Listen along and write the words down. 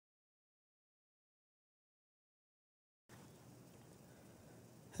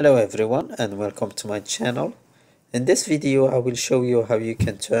Hello everyone and welcome to my channel. In this video I will show you how you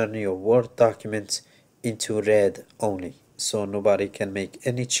can turn your Word document into read only so nobody can make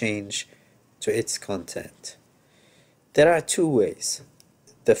any change to its content. There are two ways.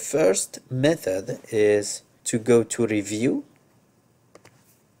 The first method is to go to review,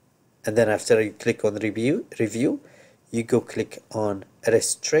 and then after you click on review you go click on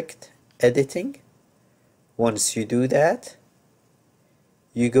restrict editing. Once you do that,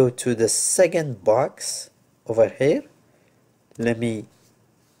 you go to the second box over here. Let me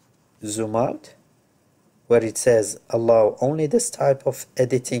zoom out, where it says allow only this type of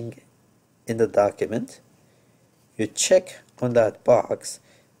editing in the document. You check on that box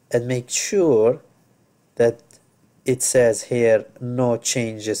and make sure that it says here no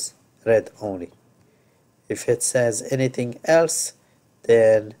changes, read only. If it says anything else,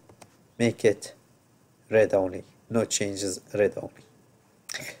 then make it read only, no changes, read only.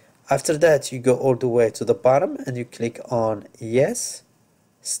 After that, you go all the way to the bottom and you click on yes,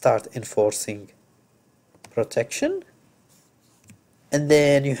 start enforcing protection. And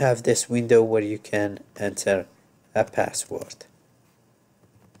then you have this window where you can enter a password.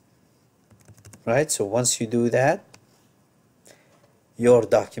 Right, so once you do that, your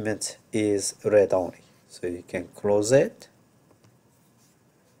document is read only. So you can close it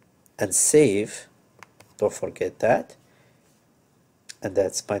and save. Don't forget that. And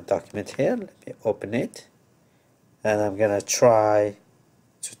that's my document here. Let me open it. And I'm gonna try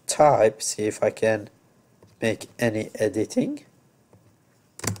to type, see if I can make any editing.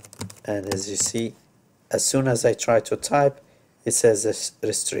 And as you see, as soon as I try to type, it says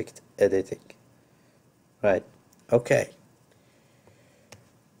restrict editing. Right, okay.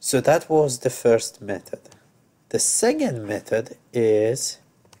 So that was the first method. The second method is,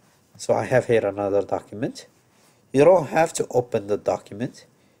 so I have here another document. You don't have to open the document,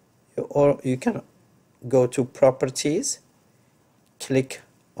 or you can go to properties, click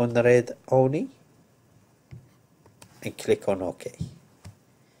on read only, and click on OK.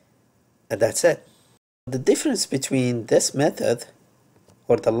 And that's it. The difference between this method,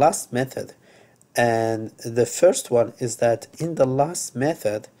 or the last method, and the first one is that in the last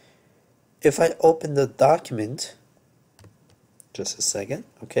method, if I open the document, just a second,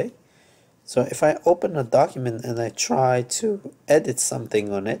 okay? So if I open a document and I try to edit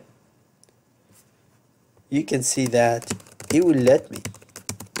something on it, you can see that it will let me,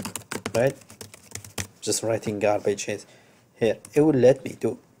 right? Just writing garbage here. It will let me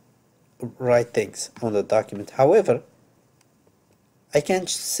do write things on the document. However, I can't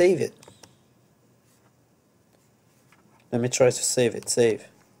save it. Let me try to save it. Save.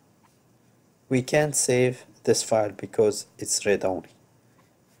 We can't save this file because it's read only.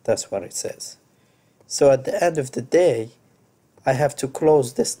 That's what it says. So at the end of the day, I have to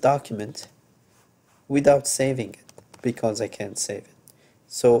close this document without saving it because I can't save it.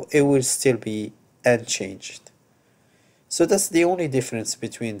 So it will still be unchanged. So that's the only difference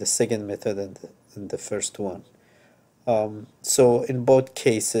between the second method and the first one. So in both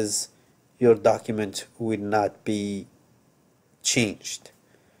cases, your document will not be changed.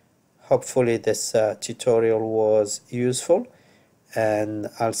 Hopefully this tutorial was useful, and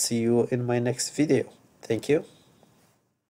I'll see you in my next video. Thank you.